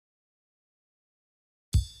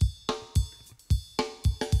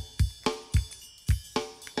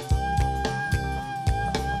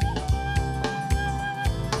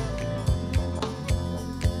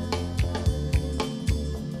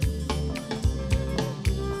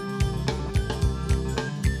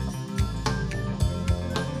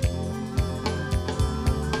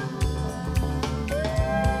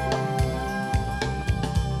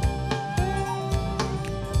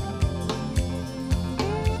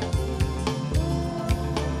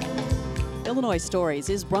Illinois Stories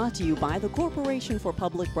is brought to you by the Corporation for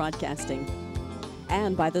Public Broadcasting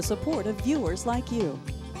and by the support of viewers like you.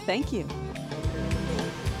 Thank you.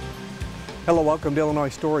 Hello, welcome to Illinois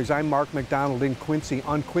Stories. I'm Mark McDonald in Quincy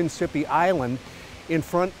on Quinsippi Island in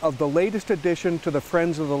front of the latest addition to the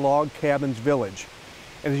Friends of the Log Cabins Village.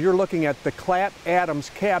 And as you're looking at the Clat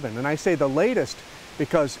Adams cabin, and I say the latest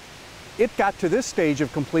because it got to this stage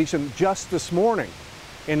of completion just this morning.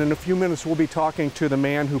 And in a few minutes we'll be talking to the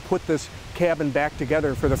man who put this cabin back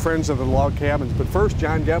together for the Friends of the Log Cabins. But first,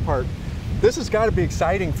 John Gebhardt, this has got to be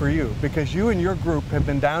exciting for you because you and your group have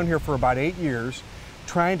been down here for about 8 years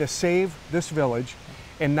trying to save this village,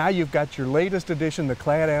 and now you've got your latest addition, the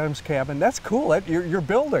Clat Adams cabin. That's cool. You're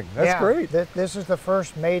building. That's great. This is the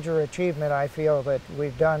first major achievement I feel that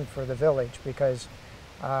we've done for the village because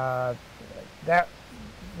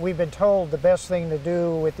we've been told the best thing to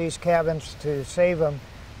do with these cabins to save them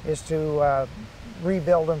is to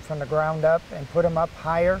rebuild them from the ground up and put them up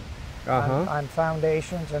higher on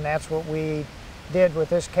foundations, and that's what we did with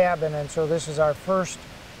this cabin. And so this is our first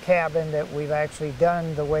cabin that we've actually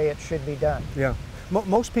done the way it should be done. Yeah.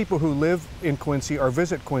 Most people who live in Quincy or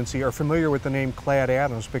visit Quincy are familiar with the name Clat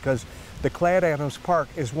Adams because the Clat Adams Park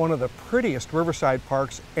is one of the prettiest riverside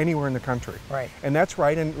parks anywhere in the country. Right. And that's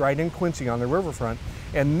right in Quincy on the riverfront.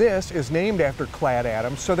 And this is named after Clat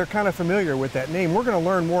Adams, so they're kind of familiar with that name. We're going to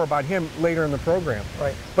learn more about him later in the program.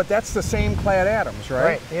 Right. But that's the same Clat Adams, right?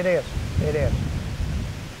 Right, it is. It is.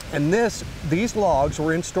 And these logs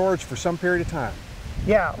were in storage for some period of time.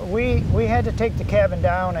 Yeah, we had to take the cabin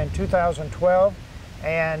down in 2012.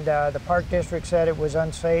 And the Park District said it was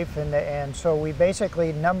unsafe, and so we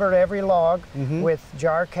basically numbered every log with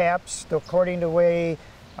jar caps, according to the way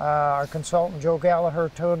our consultant Joe Gallagher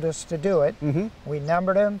told us to do it. We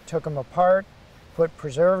numbered them, took them apart, put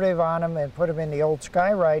preservative on them, and put them in the old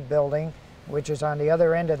Skyride building, which is on the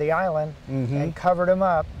other end of the island, and covered them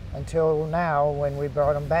up until now when we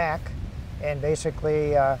brought them back and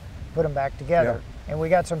basically put them back together. Yeah. And we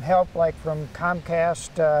got some help like from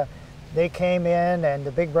Comcast. They came in, and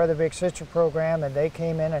the Big Brother Big Sister program, and they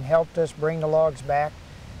came in and helped us bring the logs back.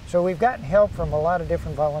 So we've gotten help from a lot of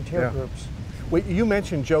different volunteer groups. Well, you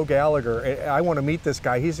mentioned Joe Gallagher. I want to meet this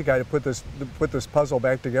guy. He's the guy to put this puzzle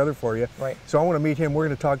back together for you. Right. So I want to meet him. We're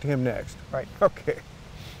going to talk to him next. Right. Okay.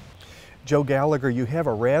 Joe Gallagher, you have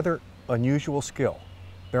a rather unusual skill.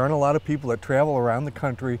 There aren't a lot of people that travel around the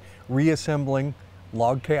country reassembling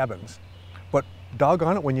log cabins. But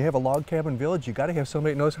doggone it, when you have a log cabin village, you got to have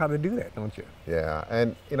somebody that knows how to do that, don't you? Yeah,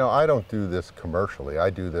 and you know, I don't do this commercially. I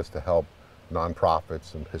do this to help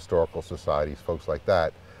nonprofits and historical societies, folks like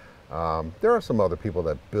that. There are some other people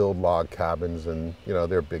that build log cabins, and you know,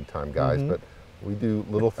 they're big time guys, but we do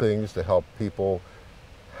little things to help people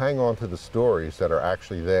hang on to the stories that are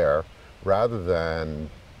actually there rather than,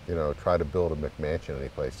 you know, try to build a McMansion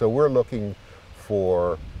anyplace. So we're looking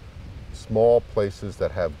for small places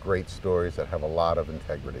that have great stories, that have a lot of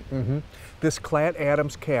integrity. This Clat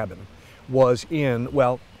Adams cabin was in,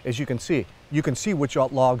 well, as you can see which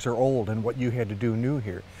logs are old and what you had to do new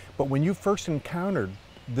here. But when you first encountered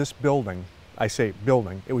this building, I say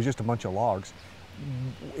building, it was just a bunch of logs.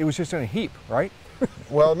 It was just in a heap, right?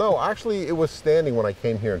 Well, no, actually it was standing when I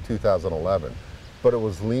came here in 2011. But it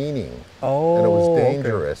was leaning, and it was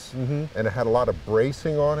dangerous, and it had a lot of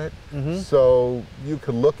bracing on it. So you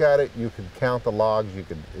could look at it, you could count the logs, you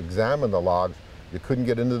could examine the logs. You couldn't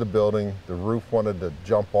get into the building. The roof wanted to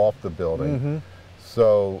jump off the building.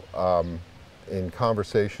 So in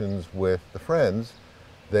conversations with the Friends,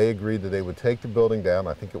 they agreed that they would take the building down.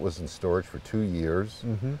 I think it was in storage for 2 years.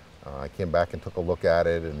 I came back and took a look at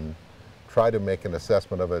it and tried to make an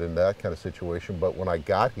assessment of it in that kind of situation. But when I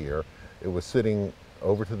got here, it was sitting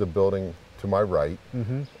over to the building to my right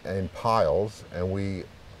in piles, and we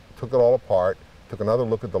took it all apart, took another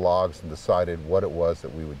look at the logs, and decided what it was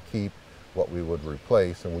that we would keep, what we would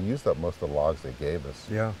replace, and we used up most of the logs they gave us.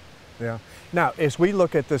 Yeah, yeah. Now, as we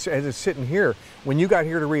look at this, as it's sitting here, when you got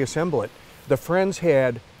here to reassemble it, the Friends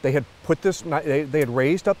had put this, they had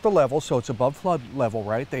raised up the level so it's above flood level,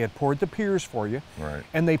 right? They had poured the piers for you, right?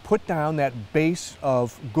 And they put down that base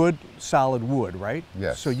of good solid wood, right?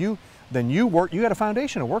 Yes. So you had a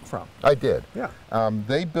foundation to work from. I did. Yeah.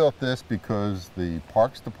 They built this because the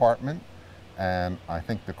Parks Department and I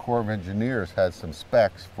think the Corps of Engineers had some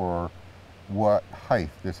specs for what height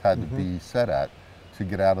this had to be set at to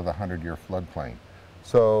get out of the 100-year floodplain.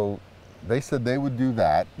 So they said they would do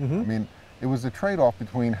that. I mean, it was a trade-off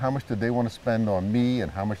between how much did they want to spend on me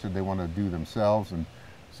and how much did they want to do themselves. And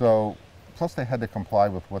so, plus they had to comply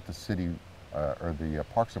with what the city or the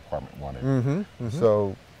Parks Department wanted.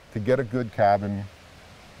 So to get a good cabin,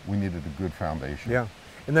 we needed a good foundation. Yeah.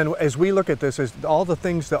 And then as we look at this, as all the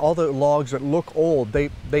things that all the logs that look old, they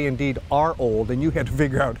indeed are old, and you had to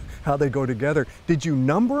figure out how they go together. Did you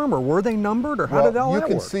number them, or were they numbered, or how did all that work?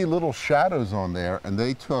 You can see little shadows on there, and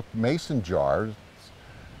they took mason jars,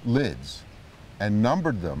 lids, and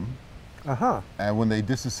numbered them. And when they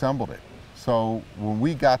disassembled it. So when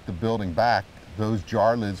we got the building back, those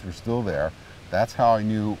jar lids were still there. That's how I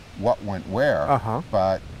knew what went where.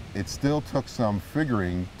 But it still took some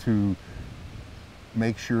figuring to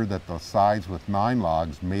make sure that the sides with 9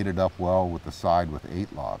 logs made it up well with the side with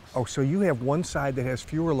 8 logs. Oh, so you have one side that has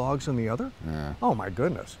fewer logs than the other? Yeah. Oh my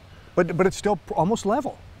goodness. But it's still almost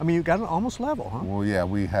level. I mean, you got it almost level, huh? Well, yeah,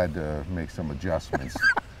 we had to make some adjustments.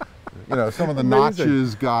 You know, some of the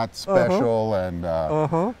notches got special, and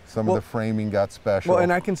some of the framing got special. Well,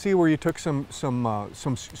 and I can see where you took some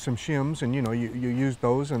shims, and you know, you used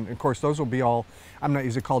those, and of course those will be all. I'm not.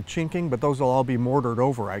 Is it called chinking? But those will all be mortared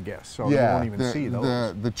over, I guess. So you won't even see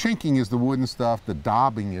those. The chinking is the wooden stuff. The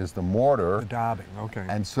daubing is the mortar. The daubing, okay.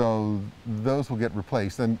 And so those will get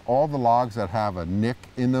replaced. And all the logs that have a nick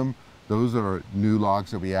in them, those are new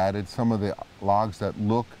logs that we added. Some of the logs that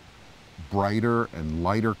look brighter and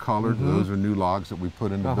lighter colored, those are new logs that we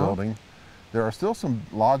put in the building. There are still some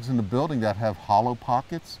logs in the building that have hollow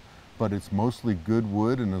pockets, but it's mostly good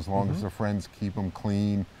wood, and as long as the friends keep them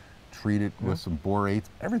clean, treat it with some borates,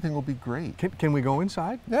 everything will be great. Can we go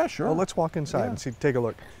inside? Yeah, sure. Well, let's walk inside and see. Take a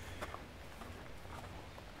look.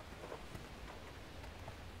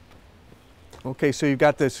 Okay, so you've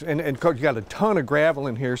got this, and you got a ton of gravel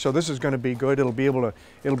in here, so this is going to be good. It'll be able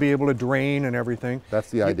to drain and everything.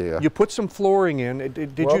 That's the idea. You put some flooring in.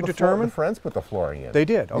 Did you determine? The friends put the flooring in. They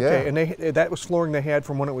did. Okay, yeah. And that was flooring they had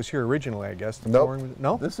from when it was here originally, I guess.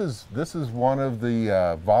 No. This is one of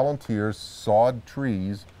the volunteers sawed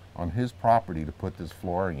trees on his property to put this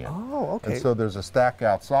flooring in. Oh, okay. And so there's a stack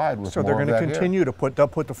outside with so more of that. So they're going to continue to put. They'll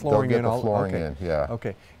put the flooring in. They'll get the flooring in. Yeah.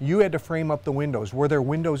 Okay. You had to frame up the windows. Were there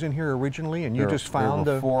windows in here originally, and you just found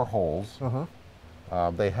there were 4 holes.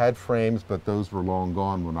 They had frames, but those were long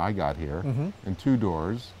gone when I got here, and 2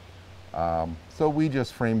 doors. So we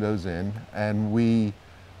just framed those in, and we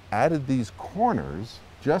added these corners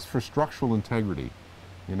just for structural integrity.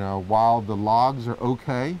 You know, while the logs are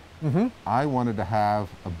okay, I wanted to have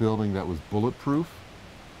a building that was bulletproof.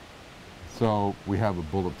 So we have a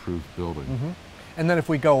bulletproof building. And then if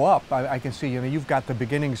we go up, I can see, you know, you've got the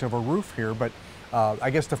beginnings of a roof here, but I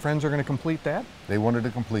guess the friends are going to complete that? They wanted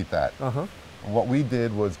to complete that. What we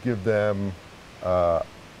did was give them a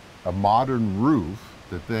modern roof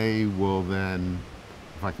that they will then,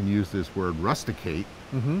 if I can use this word, rusticate.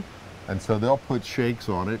 And so they'll put shakes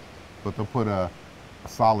on it, but they'll put a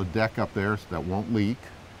solid deck up there so that won't leak.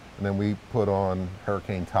 And then we put on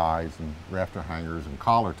hurricane ties and rafter hangers and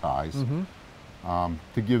collar ties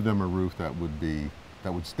to give them a roof that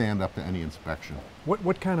would stand up to any inspection.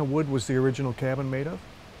 What kind of wood was the original cabin made of?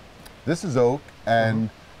 This is oak, and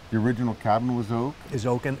the original cabin was oak. Is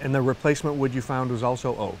oak, and the replacement wood you found was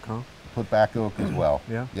also oak, huh? Put back oak as well.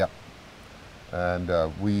 Yeah. Yep.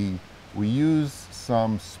 And we use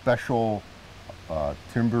some special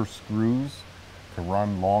timber screws to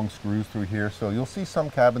run long screws through here. So you'll see some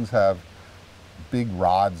cabins have big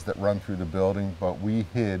rods that run through the building, but we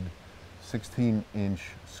hid 16-inch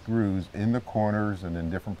screws in the corners and in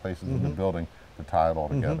different places in the building to tie it all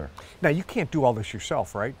together. Now you can't do all this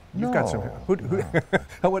yourself, right? You've No, got some.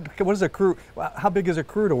 What is a crew? How big is a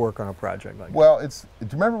crew to work on a project like Well, do you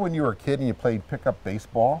remember when you were a kid and you played pickup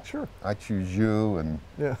baseball? Sure. I choose you, and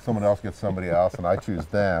someone else gets somebody else, and I choose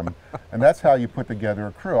them, and that's how you put together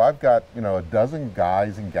a crew. I've got, you know, a dozen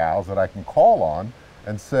guys and gals that I can call on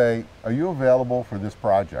and say, "Are you available for this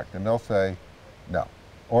project?" And they'll say, "No."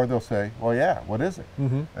 Or they'll say, "Well, yeah, what is it?"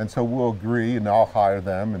 And so we'll agree, and I'll hire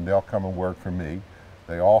them, and they'll come and work for me.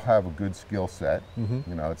 They all have a good skill set.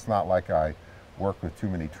 You know, it's not like I work with too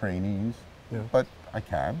many trainees, but I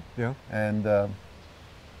can. Yeah. And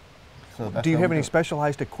so that's Do you how have we any do it.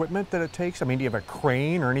 specialized equipment that it takes? I mean, do you have a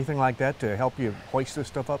crane or anything like that to help you hoist this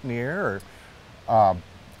stuff up in the air? Or?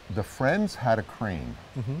 The Friends had a crane,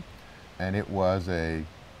 and it was a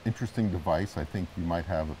interesting device. I think you might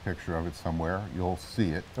have a picture of it somewhere. You'll see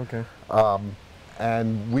it. Okay.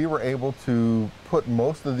 And we were able to put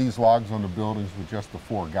most of these logs on the buildings with just the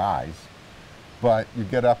 4 guys, but you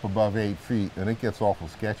get up above 8 feet and it gets awful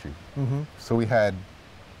sketchy. So we had,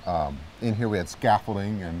 in here we had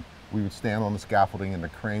scaffolding, and we would stand on the scaffolding and the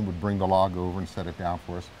crane would bring the log over and set it down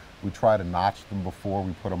for us. We try to notch them before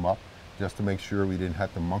we put them up, just to make sure we didn't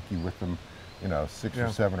have to monkey with them, you know, 6 or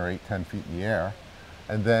 7 or 8, 10 feet in the air.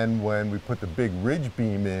 And then when we put the big ridge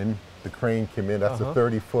beam in, the crane came in. That's a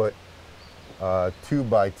 30-foot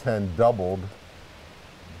 2x10 doubled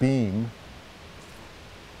beam.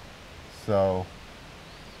 So,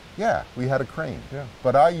 yeah, we had a crane. Yeah.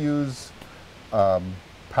 But I use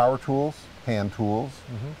power tools, hand tools.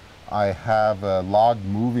 I have a log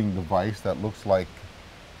moving device that looks like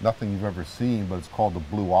nothing you've ever seen, but it's called the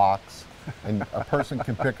Blue Ox. And a person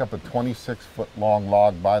can pick up a 26-foot long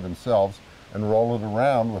log by themselves and roll it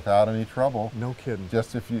around without any trouble. No kidding.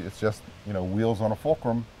 Just it's just, you know, wheels on a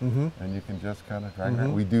fulcrum, and you can just kind of drag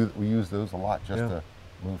around. We use those a lot just to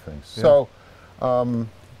move things. Yeah. So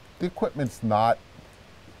the equipment's not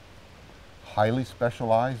highly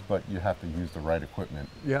specialized, but you have to use the right equipment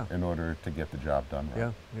in order to get the job done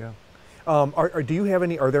right. Yeah, yeah. Do you have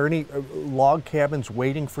any? Are there any log cabins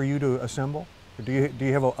waiting for you to assemble? Do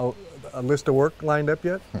you have a list of work lined up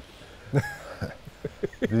yet?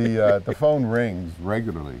 The phone rings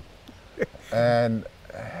regularly, and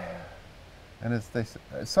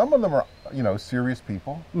some of them are, you know, serious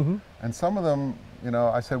people, and some of them, you know,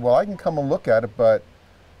 I said, well, I can come and look at it, but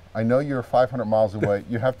I know you're 500 miles away.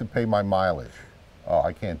 You have to pay my mileage. Oh,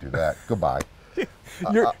 I can't do that. Goodbye.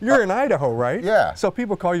 You're in Idaho, right? Yeah. So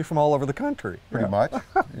people call you from all over the country. Pretty much.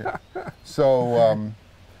 Yeah. So,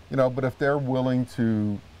 you know, but if they're willing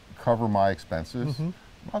to cover my expenses,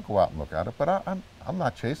 I'll go out and look at it. But I'm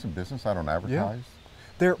not chasing business. I don't advertise.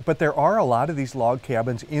 But there are a lot of these log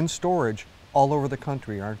cabins in storage all over the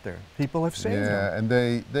country, aren't there? People have saved them. Yeah, and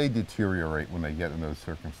they deteriorate when they get in those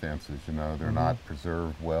circumstances. You know, they're not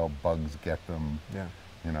preserved well. Bugs get them. Yeah.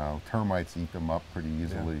 You know, termites eat them up pretty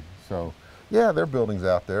easily. Yeah. So, yeah, there are buildings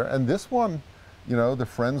out there. And this one, you know, the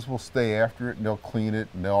friends will stay after it and they'll clean it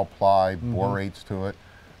and they'll apply borates to it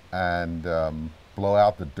and blow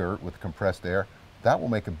out the dirt with compressed air. That will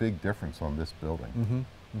make a big difference on this building.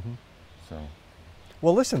 So.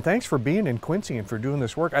 Well, listen, thanks for being in Quincy and for doing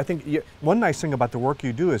this work. I think one nice thing about the work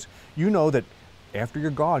you do is you know that after you're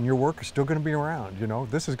gone, your work is still going to be around. You know,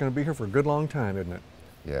 this is going to be here for a good long time, isn't it?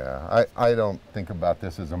 Yeah, I don't think about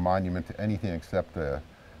this as a monument to anything except the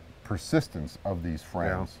persistence of these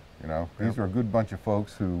friends. You know, these are a good bunch of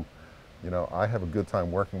folks who, you know, I have a good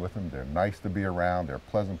time working with them. They're nice to be around. They're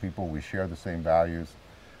pleasant people. We share the same values.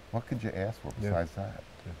 What could you ask for besides that?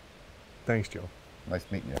 Yeah. Thanks, Joe. Nice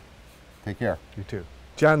meeting you. Take care. You too.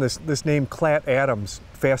 John, this name Clat Adams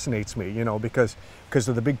fascinates me, you know, because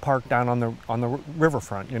of the big park down on the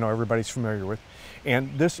riverfront, you know, everybody's familiar with.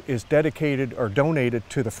 And this is dedicated or donated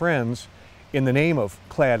to the Friends in the name of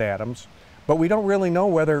Clat Adams, but we don't really know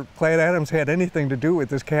whether Clat Adams had anything to do with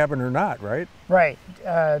this cabin or not, right? Right.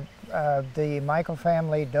 The Michael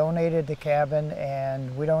family donated the cabin,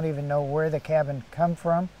 and we don't even know where the cabin come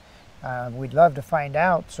from. We'd love to find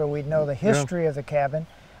out so we'd know the history of the cabin.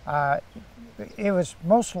 It was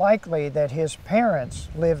most likely that his parents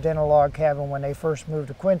lived in a log cabin when they first moved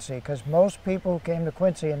to Quincy, because most people who came to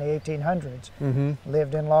Quincy in the 1800s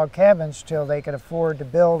lived in log cabins till they could afford to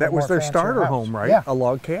build. That was their starter home, right? Yeah. A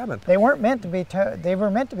log cabin. They weren't meant to be. They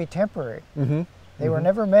were meant to be temporary. They were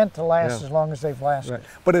never meant to last as long as they've lasted. Right.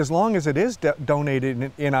 But as long as it is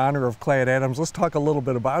donated in honor of Clat Adams, let's talk a little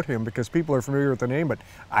bit about him, because people are familiar with the name, but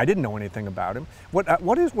I didn't know anything about him.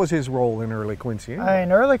 What was his role in early Quincy?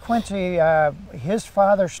 In early Quincy, his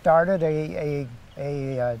father started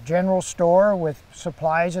a general store with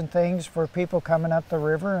supplies and things for people coming up the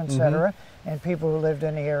river, etc., and people who lived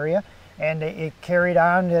in the area. And it carried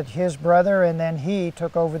on that his brother and then he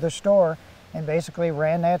took over the store and basically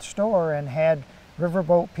ran that store and had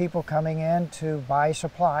riverboat people coming in to buy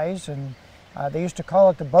supplies, and they used to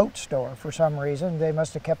call it the boat store for some reason. They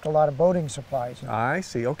must have kept a lot of boating supplies. I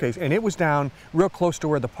see, okay. And it was down real close to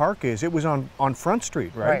where the park is. It was on Front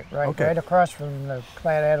Street, right? Right, okay. Right across from the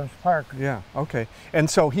Clat Adams Park. Yeah, okay. And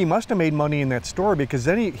so he must have made money in that store, because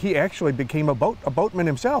then he actually became a boatman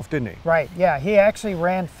himself, didn't he? Right, yeah. He actually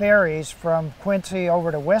ran ferries from Quincy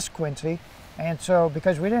over to West Quincy, and so,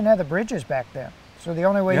 because we didn't have the bridges back then. So the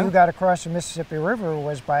only way you got across the Mississippi River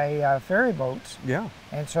was by ferry boats. Yeah.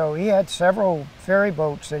 And so he had several ferry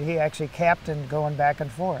boats that he actually captained going back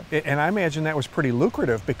and forth. And I imagine that was pretty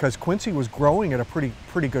lucrative, because Quincy was growing at a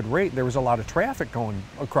pretty good rate. There was a lot of traffic going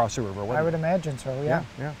across the river, wasn't I would imagine so, yeah.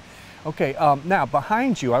 Yeah. Okay, now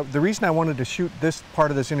behind you, the reason I wanted to shoot this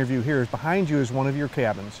part of this interview here is behind you is one of your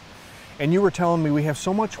cabins. And you were telling me we have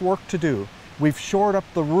so much work to do. We've shored up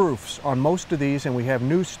the roofs on most of these, and we have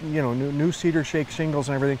new cedar shake shingles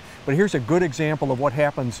and everything. But here's a good example of what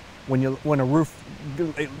happens when a roof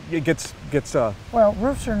gets. Well,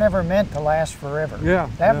 roofs are never meant to last forever. Yeah.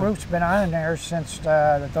 That roof's been on there since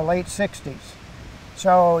the late '60s.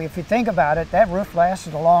 So if you think about it, that roof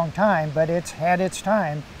lasted a long time, but it's had its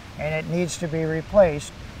time, and it needs to be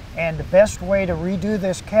replaced. And the best way to redo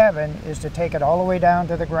this cabin is to take it all the way down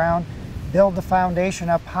to the ground, build the foundation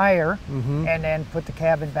up higher, and then put the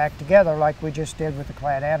cabin back together like we just did with the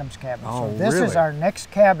Clat Adams cabin. Oh, so this really? is our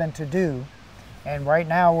next cabin to do, and right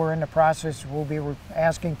now we're in the process. We'll be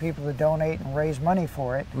asking people to donate and raise money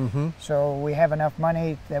for it. So we have enough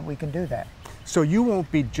money that we can do that. So you won't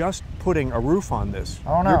be just putting a roof on this.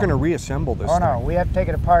 Oh, no. You're going to reassemble this thing. No, we have to take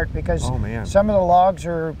it apart because some of the logs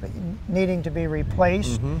are needing to be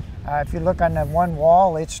replaced. If you look on the one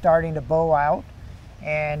wall, it's starting to bow out.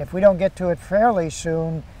 And if we don't get to it fairly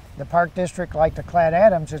soon, the park district, like the Clat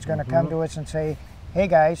Adams, is going to come to us and say, hey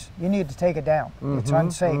guys, you need to take it down. It's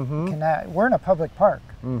unsafe. We're in a public park,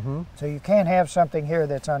 so you can't have something here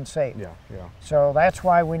that's unsafe. So that's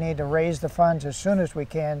why we need to raise the funds as soon as we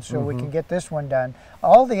can so we can get this one done.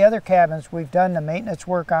 All the other cabins, we've done the maintenance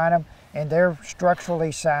work on them, and they're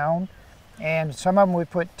structurally sound. And some of them we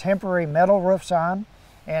put temporary metal roofs on,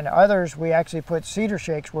 and others we actually put cedar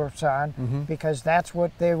shakes roofs on because that's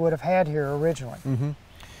what they would have had here originally.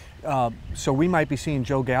 So we might be seeing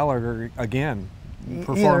Joe Gallagher again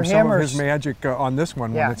perform Either some him of or his magic on this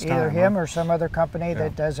one when it's time. Either him or some other company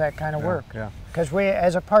that does that kind of work. Because we,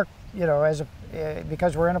 as a park, you know,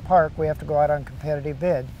 because we're in a park, we have to go out on competitive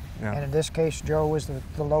bid. And in this case, Joe was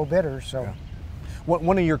the low bidder. So,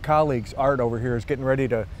 one of your colleagues, Art over here, is getting ready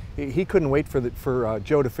to. He couldn't wait for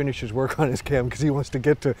Joe to finish his work on his cabin because he wants to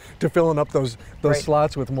get to filling up those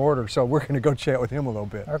slots with mortar. So we're going to go chat with him a little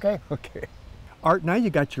bit. Okay. Okay. Art, now you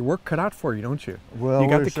got your work cut out for you, don't you? Well, you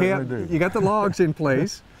got do. You got the logs in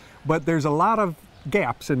place, but there's a lot of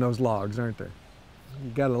gaps in those logs, aren't there? You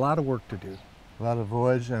got a lot of work to do. A lot of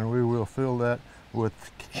voids, and we will fill that with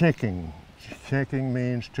chinking. Chinking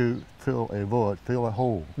means to fill a void, fill a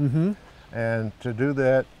hole. And to do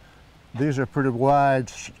that, these are pretty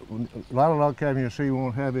wide. A lot of log cabins you see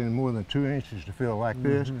won't have any more than 2 inches to fill like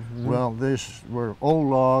this. Well, these were old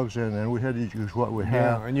logs, and then we had to use what we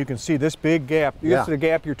have. Yeah, and you can see this big gap. This is the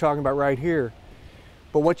gap you're talking about right here.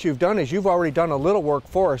 But what you've done is you've already done a little work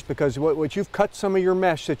for us because what you've cut some of your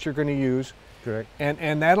mesh that you're going to use. Correct.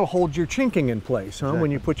 And that'll hold your chinking in place, huh?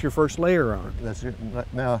 When you put your first layer on. That's it.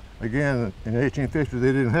 Now, again, in 1850, they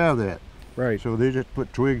didn't have that. Right. So they just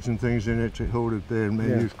put twigs and things in it to hold it there, and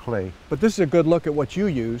maybe use clay. But this is a good look at what you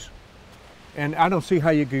use. And I don't see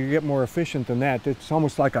how you could get more efficient than that. It's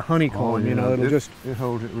almost like a honeycomb, you know, it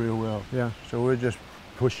holds it real well. Yeah. So we'll just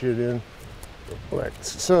push it in like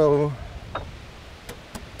so.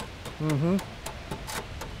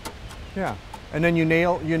 Yeah. And then you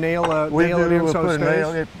nail it in so it stays?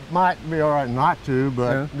 Nail. It might be all right not to,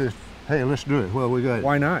 but hey, let's do it. Well, we got it.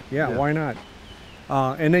 Why not? Yeah, why not?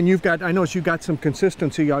 And then I noticed you got some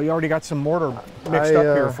consistency. You already got some mortar mixed up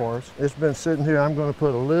here for us. It's been sitting here. I'm going to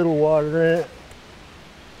put a little water in it.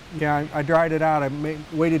 Yeah, I dried it out. I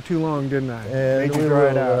waited too long, didn't I? And made you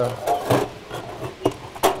dry it out.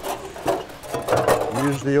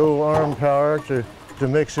 Use the old arm power to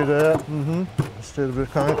mix it up instead of a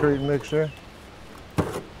concrete mixer.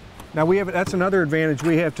 Now that's another advantage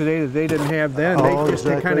we have today that they didn't have then.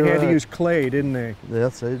 They kind of had to use clay, didn't they?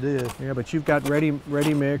 Yes, they did. Yeah, but you've got ready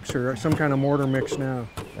mix or some kind of mortar mix now.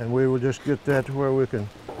 And we will just get that to where we can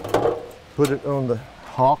put it on the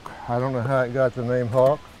Hawk. I don't know how it got the name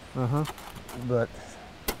Hawk, but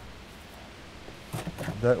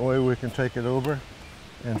that way we can take it over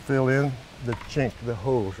and fill in the chink, the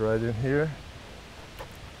holes right in here.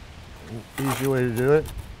 Easy way to do it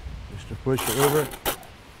is to push it over.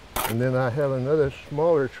 And then I have another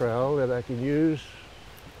smaller trowel that I can use.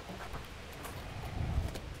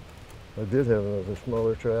 I did have another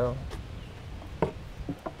smaller trowel.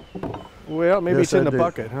 Well, maybe it's in the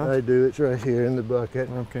bucket, huh? I do. It's right here in the bucket.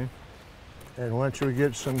 Okay. And once we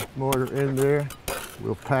get some mortar in there,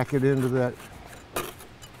 we'll pack it into that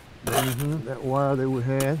wire that we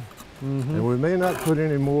had. And we may not put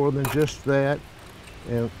any more than just that.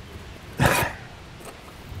 And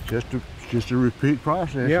just a repeat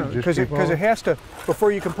process. Yeah, because it has to,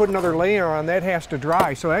 before you can put another layer on, that has to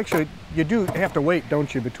dry. So actually, you do have to wait,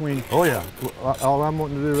 don't you, between? Oh yeah. All I'm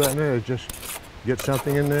wanting to do right now is just get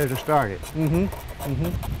something in there to start it.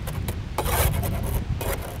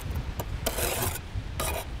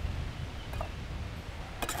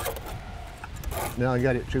 Now I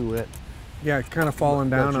got it too wet. Yeah, it's kind of falling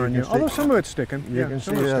down on you. Although some of it's sticking. You can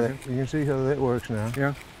see how that works now.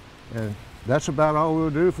 Yeah. And that's about all we'll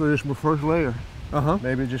do for this first layer.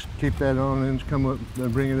 Maybe just keep that on and come up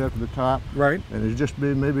and bring it up to the top. Right. And it'll just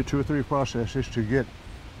be maybe 2 or 3 processes to get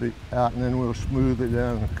it out, and then we'll smooth it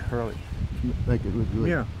down and curl it, make it look good.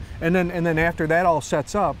 Yeah. And then after that all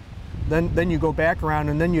sets up, then you go back around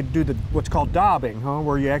and then you do what's called daubing, huh?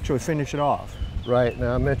 Where you actually finish it off. Right.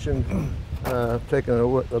 Now I mentioned taking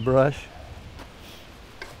a brush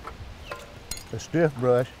a stiff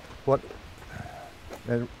brush,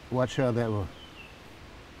 and watch how that will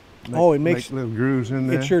make little grooves in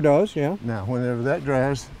there. It sure does, yeah. Now, whenever that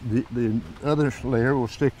dries, the other layer will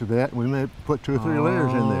stick to that, and we may put 2 or 3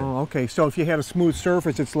 layers in there. Okay, so if you had a smooth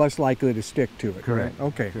surface, it's less likely to stick to it. Correct. Right?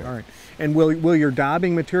 Okay, Correct. all right. And will your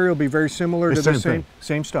daubing material be very similar to the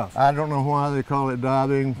same stuff? I don't know why they call it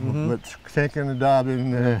daubing, but chinking and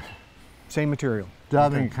daubing. Same material.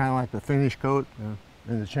 Daubing kind of like the finish coat.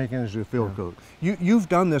 And the chinking is the fill coat. You've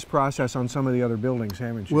done this process on some of the other buildings,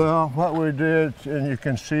 haven't you? Well, what we did, and you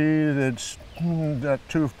can see that's not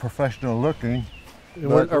too professional looking.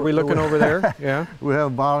 Are we looking over there? Yeah. We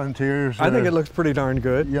have volunteers. I think it looks pretty darn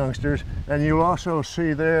good. Youngsters. And you'll also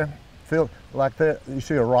see there, like that, you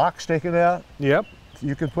see a rock sticking out? Yep.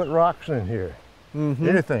 You can put rocks in here.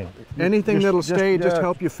 Anything. Anything that'll stay, just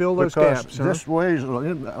help you fill those gaps. This weighs a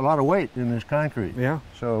lot of weight in this concrete. Yeah.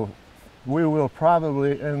 So we will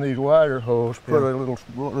probably, in these wider holes, put a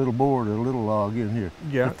little board or a little log in here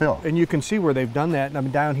to fill. And you can see where they've done that. I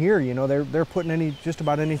mean, down here, you know, they're putting just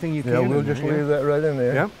about anything you can. Yeah, we'll just leave that right in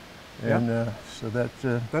there. Yep. And so that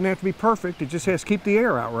doesn't have to be perfect. It just has to keep the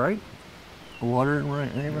air out, right? Water and rain,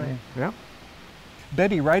 any rain. Yeah.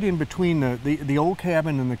 Betty, right in between the old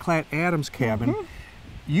cabin and the Clat Adams cabin,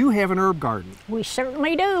 you have an herb garden. We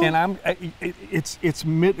certainly do. And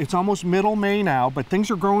it's almost middle May now, but things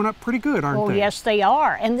are growing up pretty good, aren't they? Oh, yes, they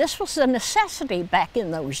are. And this was a necessity back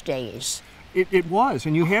in those days. It was,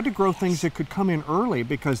 and you had to grow things that could come in early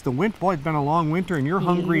because the winter, boy, it's been a long winter, and you're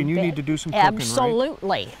hungry, and you need to do some cooking,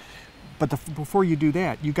 Absolutely. Right? But before you do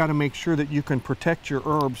that, you got to make sure that you can protect your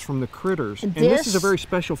herbs from the critters. And this is a very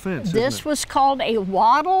special fence. This was called a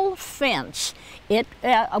wattle fence. It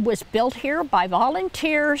was built here by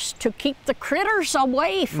volunteers to keep the critters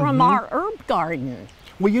away from our herb garden.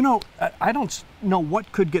 Well, you know, I don't know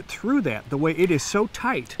what could get through that, the way it is so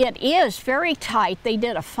tight. It is very tight. They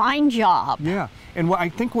did a fine job. Yeah, and I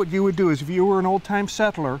think what you would do is if you were an old-time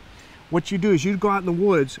settler, what you do is you'd go out in the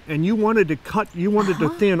woods and you wanted to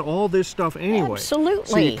thin all this stuff anyway. Absolutely.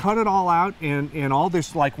 So you cut it all out and all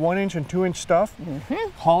this like 1-inch and 2-inch stuff,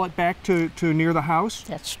 haul it back to near the house.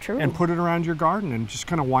 That's true. And put it around your garden and just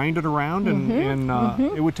kind of wind it around and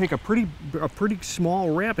it would take a pretty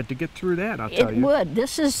small rabbit to get through that, I'll tell you. It would.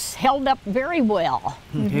 This is held up very well.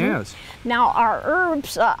 It has. Now our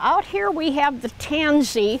herbs, out here we have the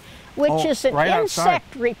tansy, which is an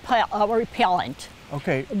insect repellent.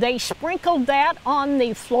 Okay. They sprinkled that on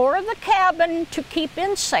the floor of the cabin to keep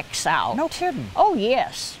insects out. No kidding. Oh,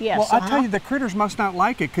 yes, yes. Well, I tell you, the critters must not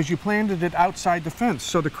like it because you planted it outside the fence,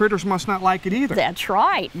 so the critters must not like it either. That's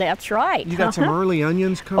right, that's right. You got some early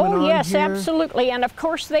onions coming on here? Oh, yes, here? Absolutely. And of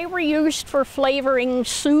course, they were used for flavoring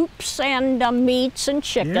soups and meats and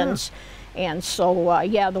chickens. Yeah. And so,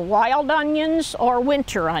 yeah, the wild onions or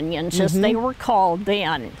winter onions, as they were called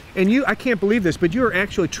then. And I can't believe this, but you're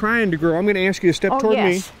actually trying to grow, I'm going to ask you to step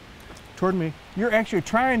toward me. You're actually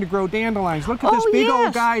trying to grow dandelions. Look at this big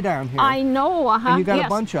old guy down here. I know, And you got a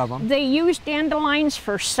bunch of them. They use dandelions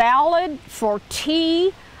for salad, for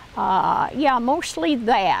tea. Yeah, mostly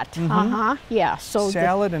that. Yeah. So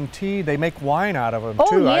salad and tea. They make wine out of them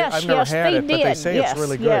too. Yes, I've never had it, but they say it's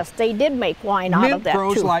really good. Yes, they did make wine out of that too.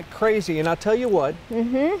 Mint grows like crazy, and I'll tell you what.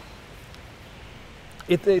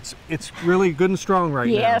 It's really good and strong right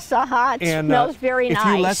now. Yes, It smells very nice.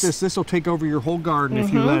 If you let this will take over your whole garden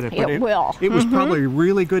if you let it. But it will. It was probably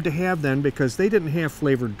really good to have then because they didn't have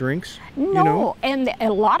flavored drinks. No, you know? And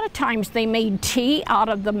a lot of times they made tea out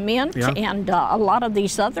of the mint and a lot of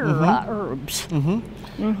these other herbs.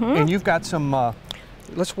 And you've got some,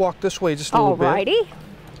 let's walk this way just a little bit. Alrighty.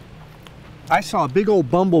 I saw a big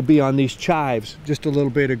old bumblebee on these chives just a little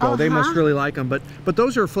bit ago. They must really like them, but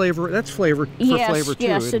those are that's flavor for flavor too.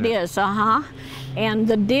 Yes, it is. And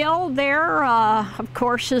the dill there, of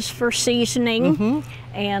course, is for seasoning.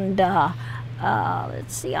 And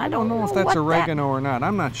let's see, I don't know if that's oregano or not.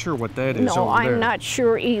 I'm not sure what that is. No, I'm not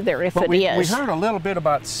sure either if it is. We heard a little bit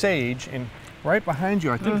about sage, and right behind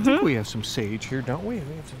you, I think we have some sage here, don't we?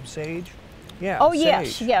 We have some sage. Yeah. Oh,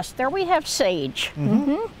 sage. yes. There we have sage.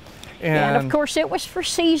 And of course, it was for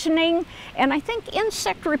seasoning, and I think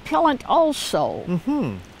insect repellent also.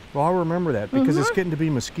 Well, I'll remember that because it's getting to be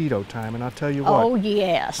mosquito time, and I'll tell you what. Oh,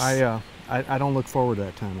 yes. I don't look forward to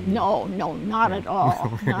that time of year. No, not at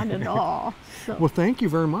all. Not at all. So, well, thank you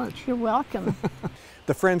very much. You're welcome.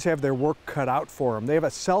 The Friends have their work cut out for them. They have a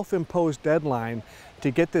self-imposed deadline to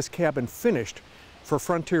get this cabin finished for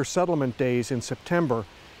Frontier Settlement Days in September,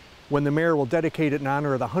 when the mayor will dedicate it in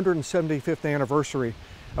honor of the 175th anniversary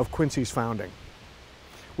of Quincy's founding.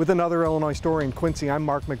 With another Illinois Story in Quincy, I'm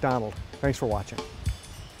Mark McDonald. Thanks for watching.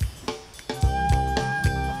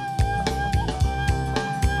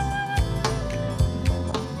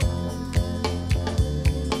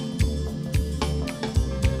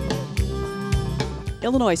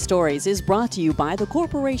 Illinois Stories is brought to you by the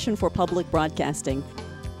Corporation for Public Broadcasting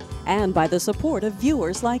and by the support of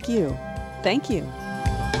viewers like you. Thank you.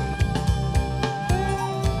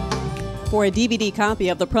 For a DVD copy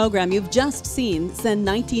of the program you've just seen, send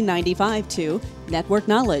 $19.95 to Network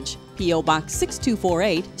Knowledge, P.O. Box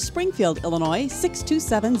 6248, Springfield, Illinois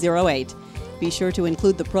 62708. Be sure to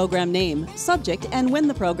include the program name, subject, and when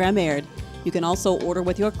the program aired. You can also order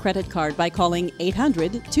with your credit card by calling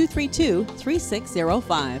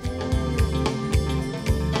 800-232-3605.